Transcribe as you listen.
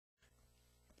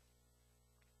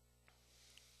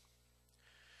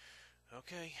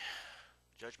Okay,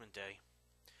 Judgment Day.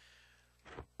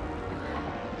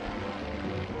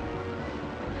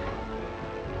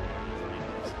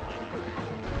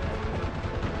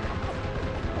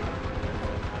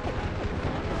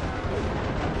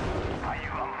 Are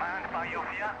you a man by your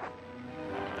fear?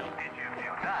 Did you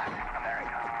feel that,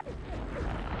 America?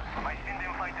 My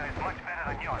Indian fighter is much better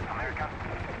than yours, America.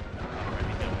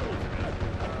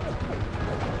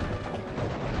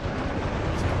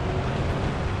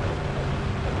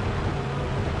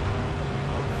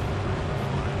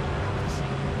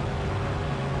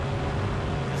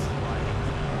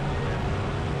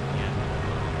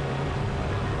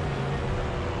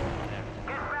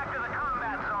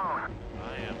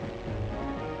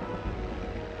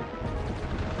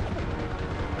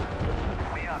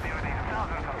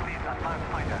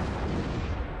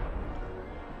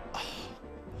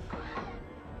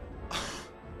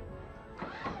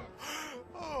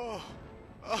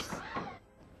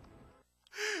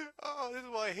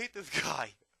 I hate this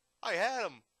guy. I had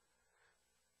him.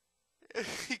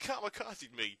 He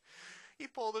kamikazed me. He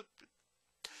pulled it.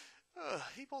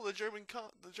 He pulled the German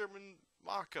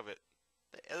mark of it.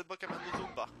 The Elbuck and the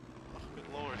Zumba. Oh, good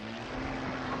lord.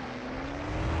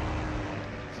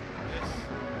 This.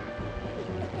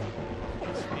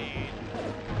 Speed.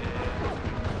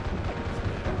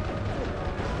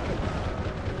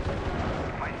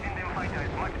 My Indian fighter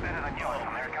is much better than yours,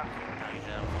 America. Now you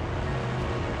have.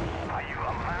 Are you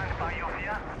a man by your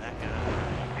fear? That guy.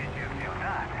 Did you feel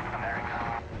that, America?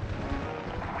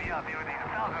 We are building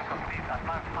thousands of these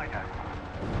advanced fighters.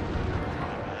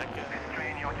 That guy.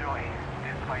 Restrain your joy.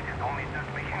 This fight is only just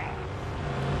beginning.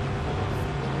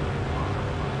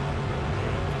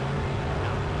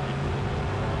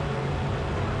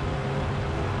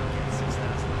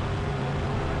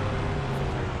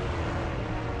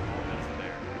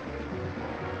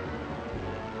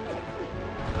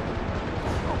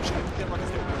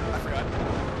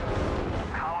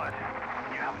 Coward,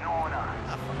 you have no honor.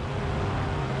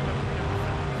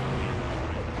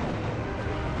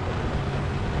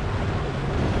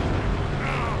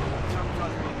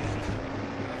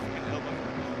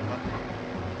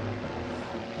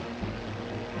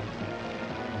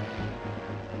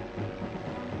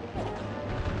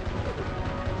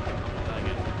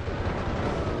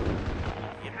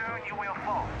 Soon you will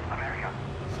fall, America.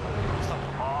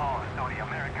 Oh, so the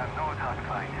American knows how to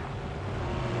fight.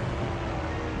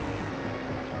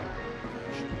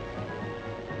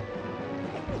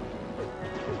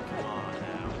 Come on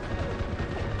now.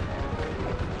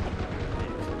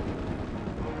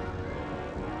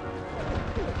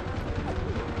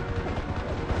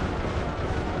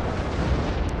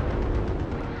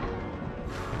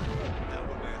 That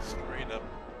would have been straight up.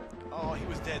 Oh, he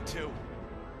was dead too.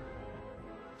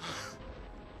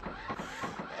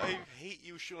 I hate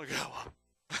you, Shinagawa.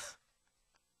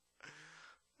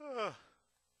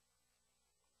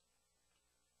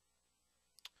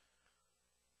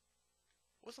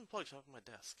 What's unplugged off my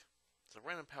desk? It's a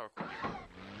random power cord here.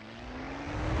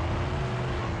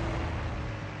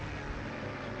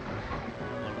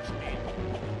 Lower speed.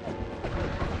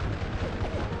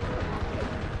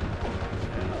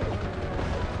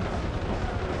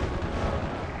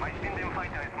 My Indian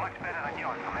fighter is much better than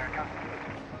yours, America.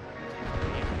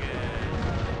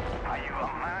 Are you a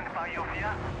man by your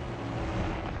fear?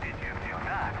 Did you feel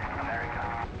that, America?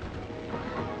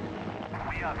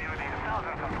 We are building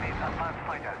thousands of these advanced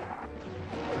fighters.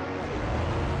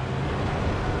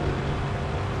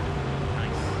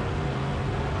 Nice.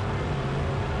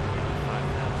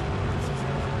 5,000,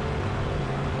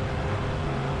 6,000.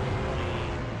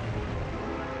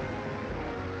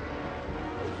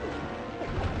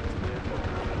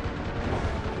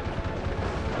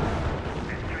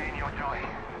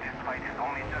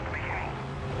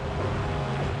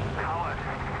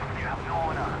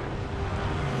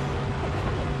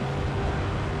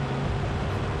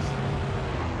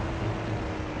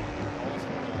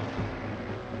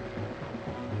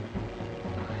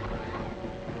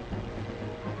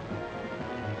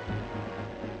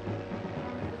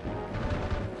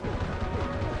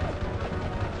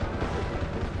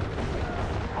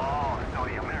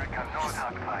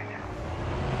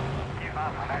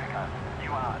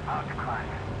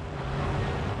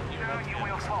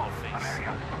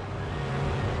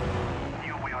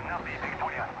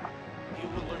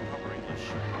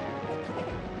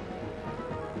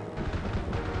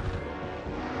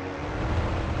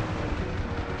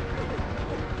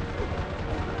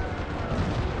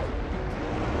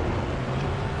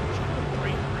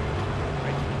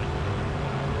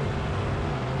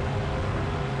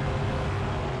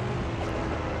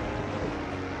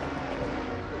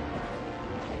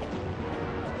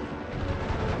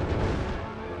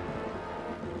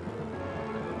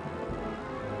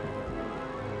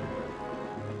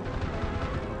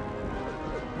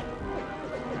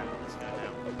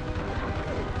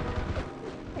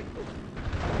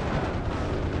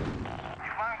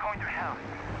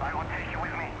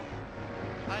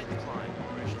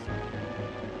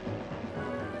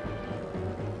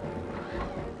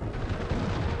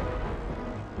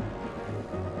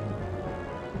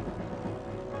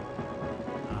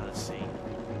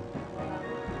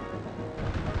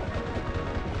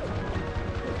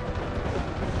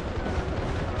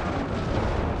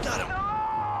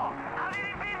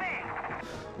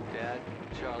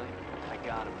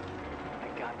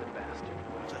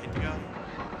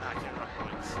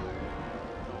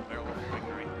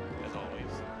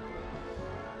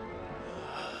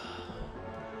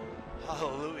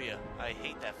 Hallelujah. I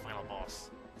hate that final boss.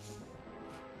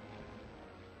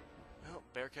 Well,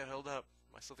 Bearcat held up.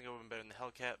 I still think I would have been better than the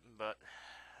Hellcat, but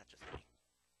that's just me.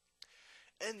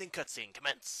 Ending cutscene,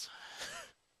 commence.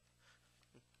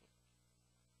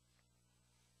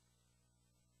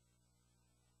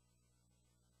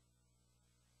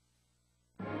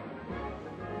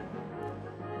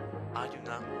 I do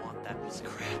not want that piece of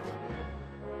crap.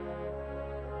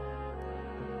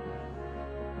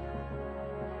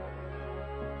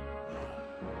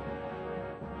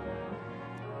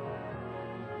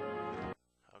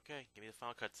 Okay, give me the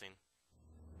final cutscene.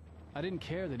 I didn't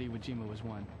care that Iwo Jima was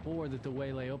won, or that the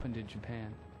way lay open to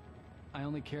Japan. I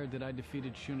only cared that I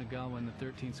defeated Shunagawa in the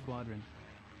 13th Squadron,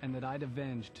 and that I'd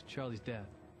avenged Charlie's death.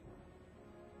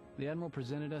 The Admiral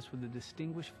presented us with the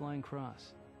Distinguished Flying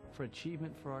Cross for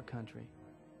achievement for our country,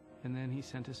 and then he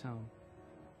sent us home.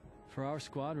 For our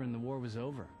squadron, the war was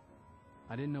over.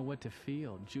 I didn't know what to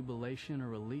feel, jubilation or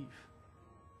relief.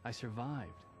 I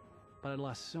survived, but I'd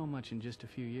lost so much in just a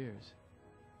few years.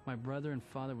 My brother and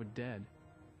father were dead,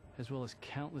 as well as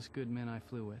countless good men I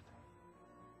flew with.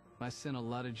 I sent a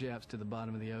lot of Japs to the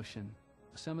bottom of the ocean.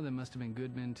 Some of them must have been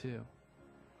good men too.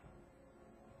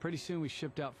 Pretty soon we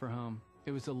shipped out for home.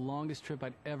 It was the longest trip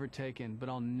I'd ever taken, but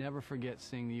I'll never forget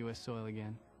seeing the U.S. soil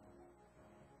again.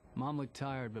 Mom looked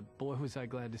tired, but boy was I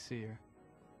glad to see her.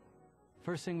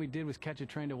 First thing we did was catch a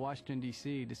train to Washington,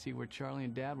 D.C. to see where Charlie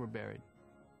and Dad were buried.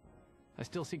 I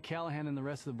still see Callahan and the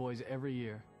rest of the boys every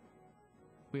year.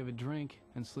 We have a drink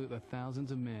and salute the thousands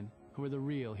of men who are the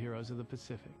real heroes of the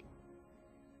Pacific.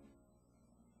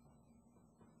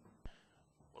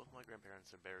 Both my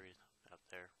grandparents are buried out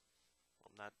there.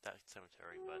 Well, not that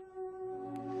cemetery, but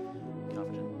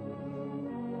Cofferton.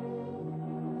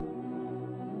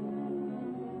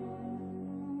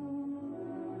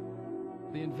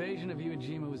 The invasion of Iwo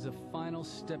Jima was the final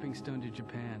stepping stone to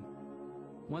Japan.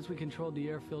 Once we controlled the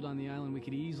airfield on the island, we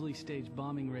could easily stage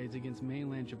bombing raids against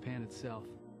mainland Japan itself.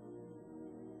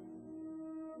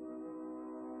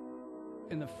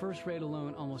 In the first raid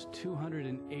alone, almost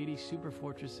 280 super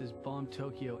fortresses bombed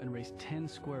Tokyo and razed 10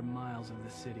 square miles of the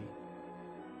city.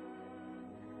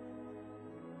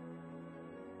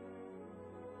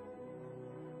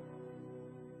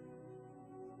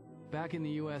 Back in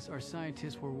the US, our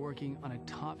scientists were working on a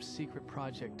top-secret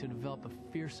project to develop a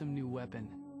fearsome new weapon,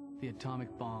 the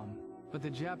atomic bomb. But the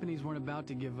Japanese weren't about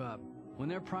to give up. When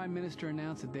their prime minister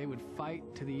announced that they would fight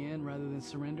to the end rather than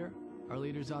surrender, our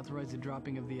leaders authorized the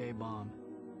dropping of the A-bomb.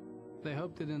 They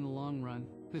hoped that in the long run,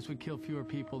 this would kill fewer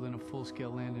people than a full-scale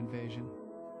land invasion.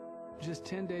 Just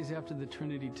 10 days after the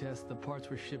Trinity test, the parts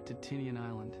were shipped to Tinian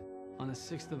Island. On the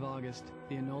 6th of August,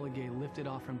 the Enola Gay lifted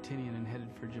off from Tinian and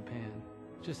headed for Japan.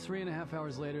 Just 3.5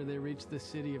 hours later, they reached the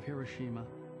city of Hiroshima.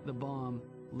 The bomb,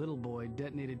 Little Boy,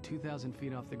 detonated 2,000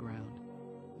 feet off the ground.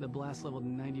 The blast leveled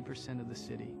 90% of the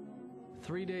city.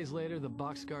 3 days later, the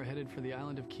Boxcar headed for the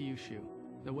island of Kyushu.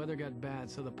 The weather got bad,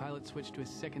 so the pilot switched to a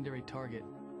secondary target,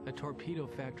 a torpedo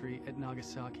factory at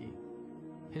Nagasaki.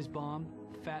 His bomb,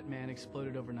 Fat Man,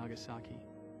 exploded over Nagasaki.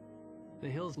 The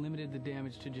hills limited the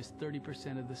damage to just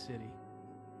 30% of the city.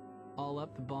 All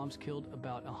up, the bombs killed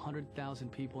about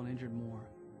 100,000 people and injured more.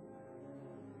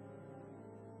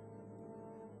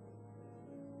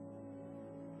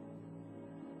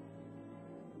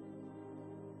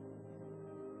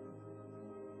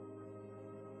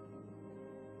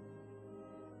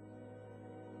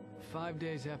 Five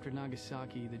days after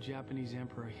Nagasaki, the Japanese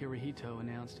Emperor Hirohito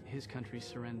announced his country's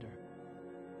surrender.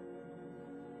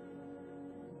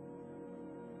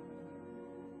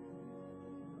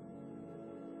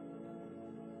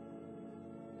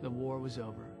 The war was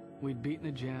over. We'd beaten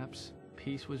the Japs,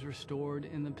 peace was restored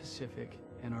in the Pacific,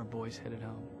 and our boys headed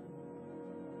home.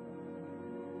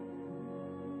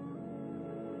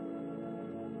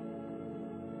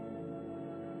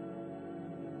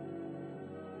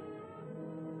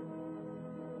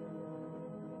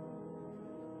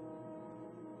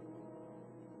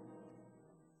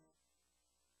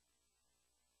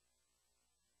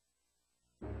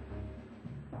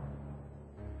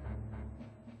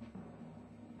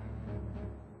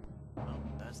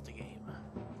 That's the game. I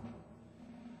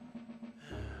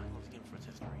love the game for its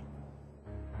history.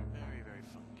 Very, very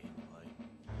fun game to play.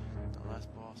 The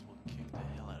last boss will kick the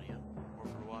hell out of you. Or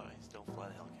for wise, don't fly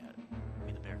the Hellcat. I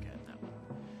mean the Bearcat in that one.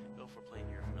 Go for a plane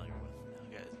you're familiar with.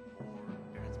 Now guys,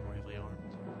 Bearcat's more heavily armed.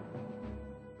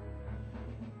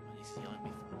 And he's yelling at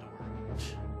me from the door.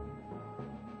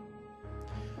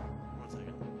 One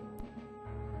second.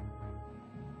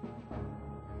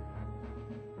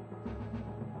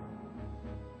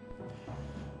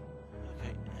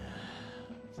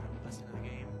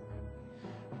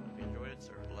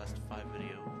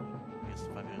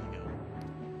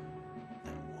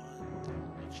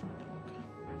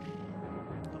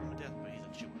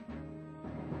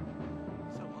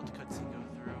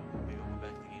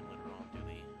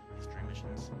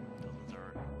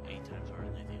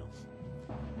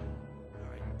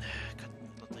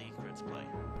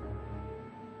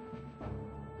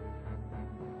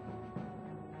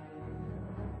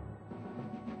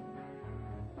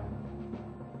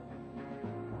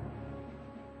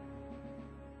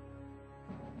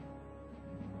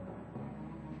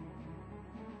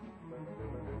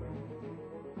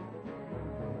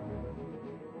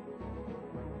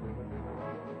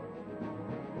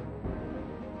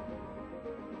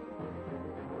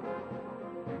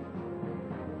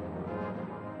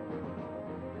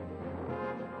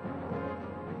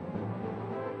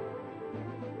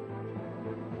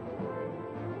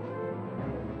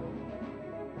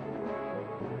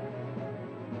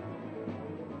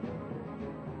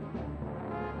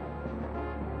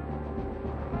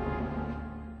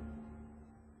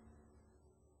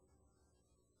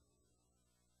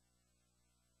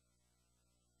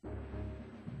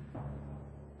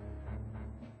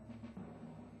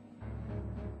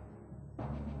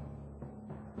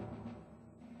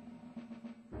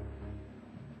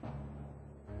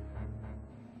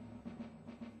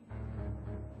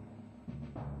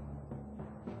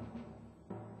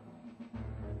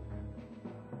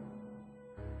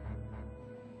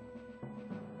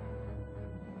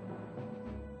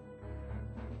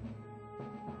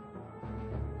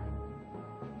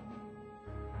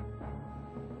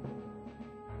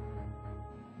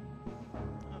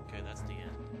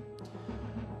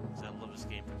 worst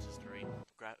game for its history.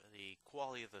 The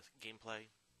quality of the gameplay.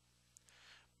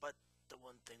 But the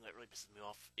one thing that really pisses me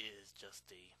off is just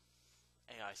the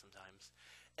AI sometimes.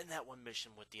 And that one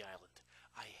mission with the island.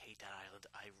 I hate that island.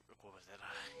 What was that?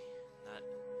 Not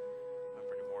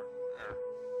remember anymore.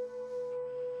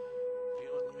 You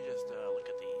know what? Let me just look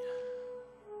at the.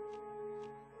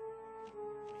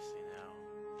 Let me see now.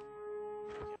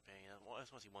 Campaign. Well, I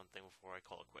just want to see one thing before I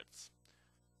call it quits.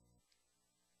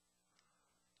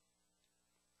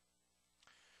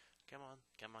 Come on,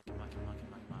 come on, come on, come on,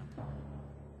 come on, come on.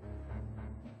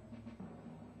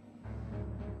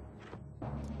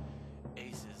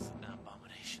 Ace is an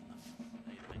abomination of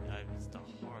anything. It's a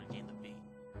hard game to beat.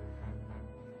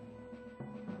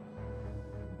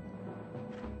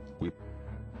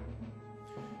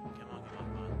 Come on, come on,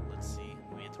 come on. Let's see.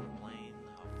 We get to a plane.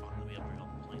 How far do we upgrade all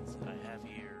the planes that I have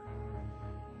here?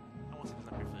 I want to see if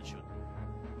it's upgrade for the shoot.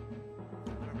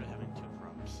 I remember having two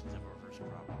props. Is that a reverse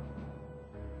prop? What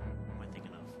am I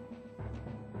thinking of?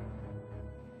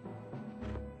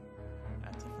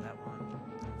 That's it for that one.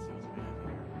 Let's see what we have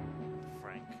here.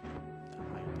 Frank. The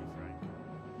high-day Frank.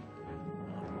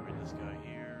 Upgrade this guy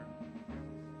here.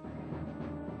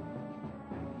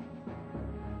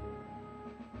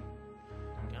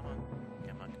 Come on.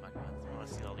 Come on, come on, come on. I want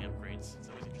to see all the upgrades. It's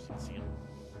always interesting to see them.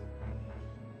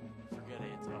 Forget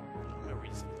it. Oh, I'm going to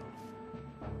read this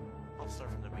off. I'll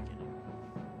start from the beginning.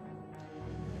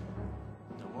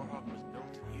 The Warhawk was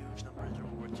built in huge numbers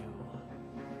during World War II.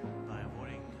 By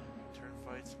avoiding turn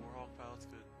fights, Warhawk pilots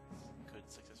could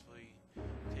successfully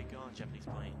take on Japanese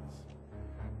planes.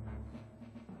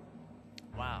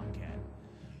 Wildcat.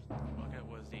 Wildcat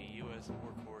was the U.S.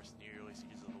 workhorse in the early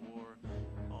stages of the war.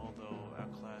 Although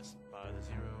outclassed by the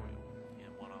Zero in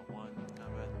one-on-one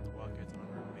combat, the Wildcat's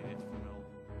armor made it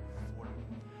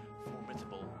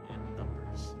formidable in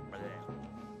numbers.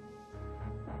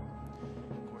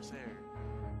 Corsair.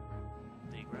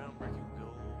 The groundbreaking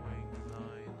gull-wing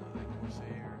design of the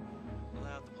Corsair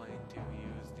allowed the plane to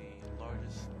use the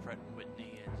largest Pratt &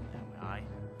 Whitney engine that way.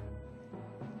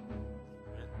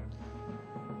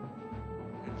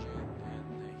 Engine and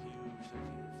the huge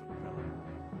 13-foot propeller.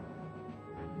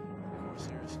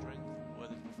 Corsair's strength was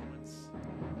its performance,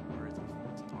 or its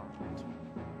performance in armament.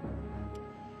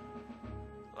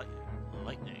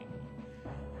 Lightning.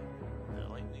 The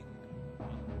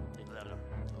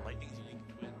Lightning's unique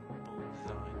twin boom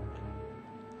design.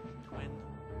 Twin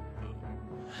boom.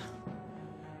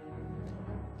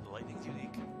 The Lightning's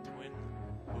unique twin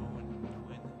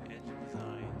engine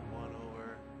design won over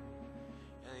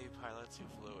any pilots who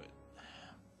flew it.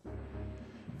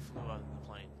 Flew out of the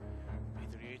plane.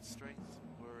 B-38's strengths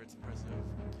were its impressive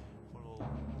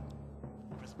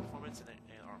performance and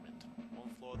armament. One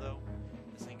flaw though,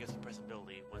 this thing gets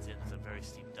compressibility once it enters a very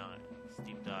steep dive.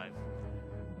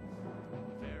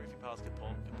 Very few pilots can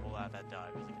pull out that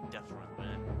dive. It's like a death run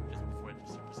when just before it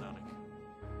enters supersonic.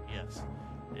 Yes,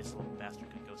 this little bastard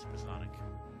could go supersonic.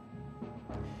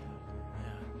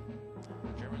 Yeah.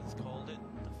 The Germans called it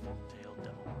the fork-tailed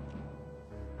devil.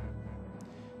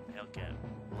 The Hellcat,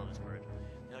 love this bird.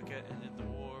 The Hellcat ended the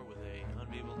war with a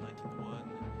unbeatable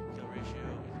 19-1 kill ratio.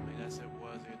 Its main asset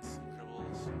was its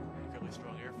incredibly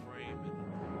strong airframe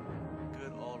and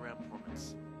good all-around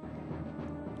performance.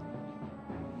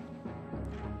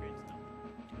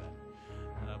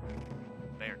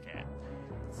 Bearcat.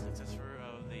 The successor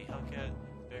of the Hellcat,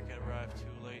 Bearcat arrived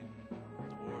too late in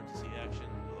the war to see action,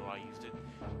 although I used it.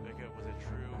 Bearcat was a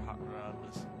true hot rod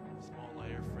with a small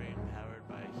airframe powered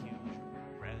by a huge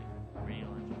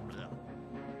radial engine.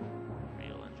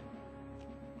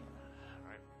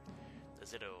 Alright. The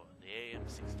Zero, the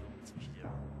AM-60 Mitsubishi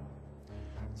Zero.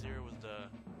 Zero was the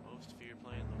most feared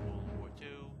plane in the World War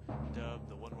II, dubbed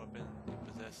the one weapon.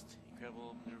 It possessed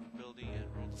incredible maneuverability and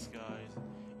ruled the skies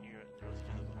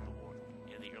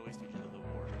in the early stages of the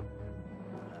war.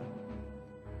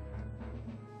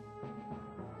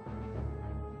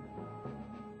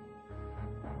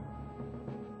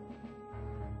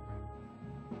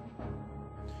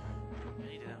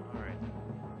 Alright.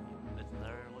 That's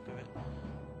another look of it.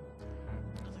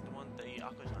 Looks like the one, the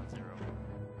Aquaton Zero.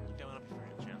 Look down up for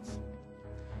a chance.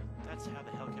 That's how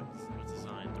the Hellcat was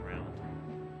designed around.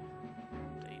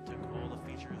 They took all the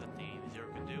features that the Zero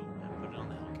could do and put it on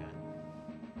the Hellcat.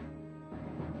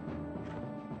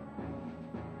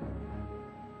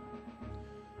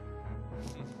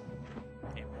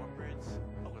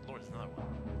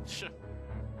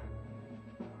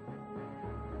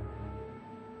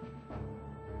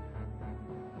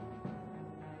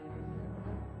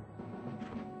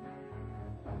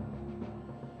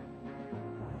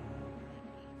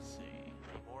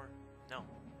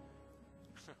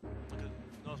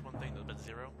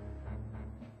 Zero?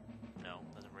 No,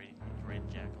 that's a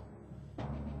rated Jackal.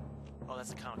 Oh,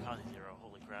 that's a Kamikaze Zero.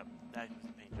 Holy crap. That was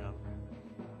the paint job.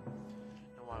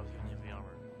 And why I was given heavy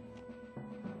armor.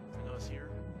 You notice here,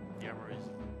 the armor is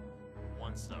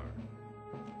 1 star.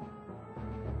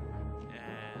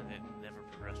 And it never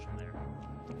progressed from there.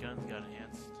 The guns got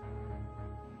enhanced.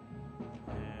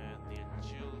 And the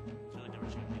agility never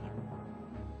changed either.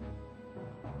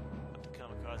 But the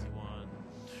Kamikaze one...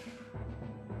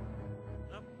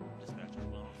 Nope, dispatch as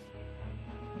well.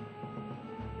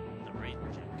 The rate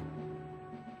check.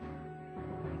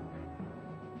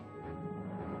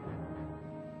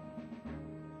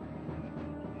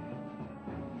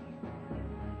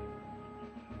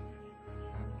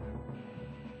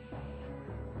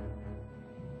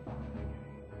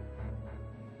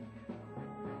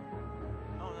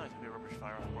 Oh, nice. Maybe a rubbish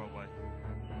fire off Broadway.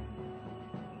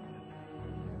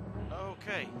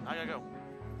 Okay, I gotta go.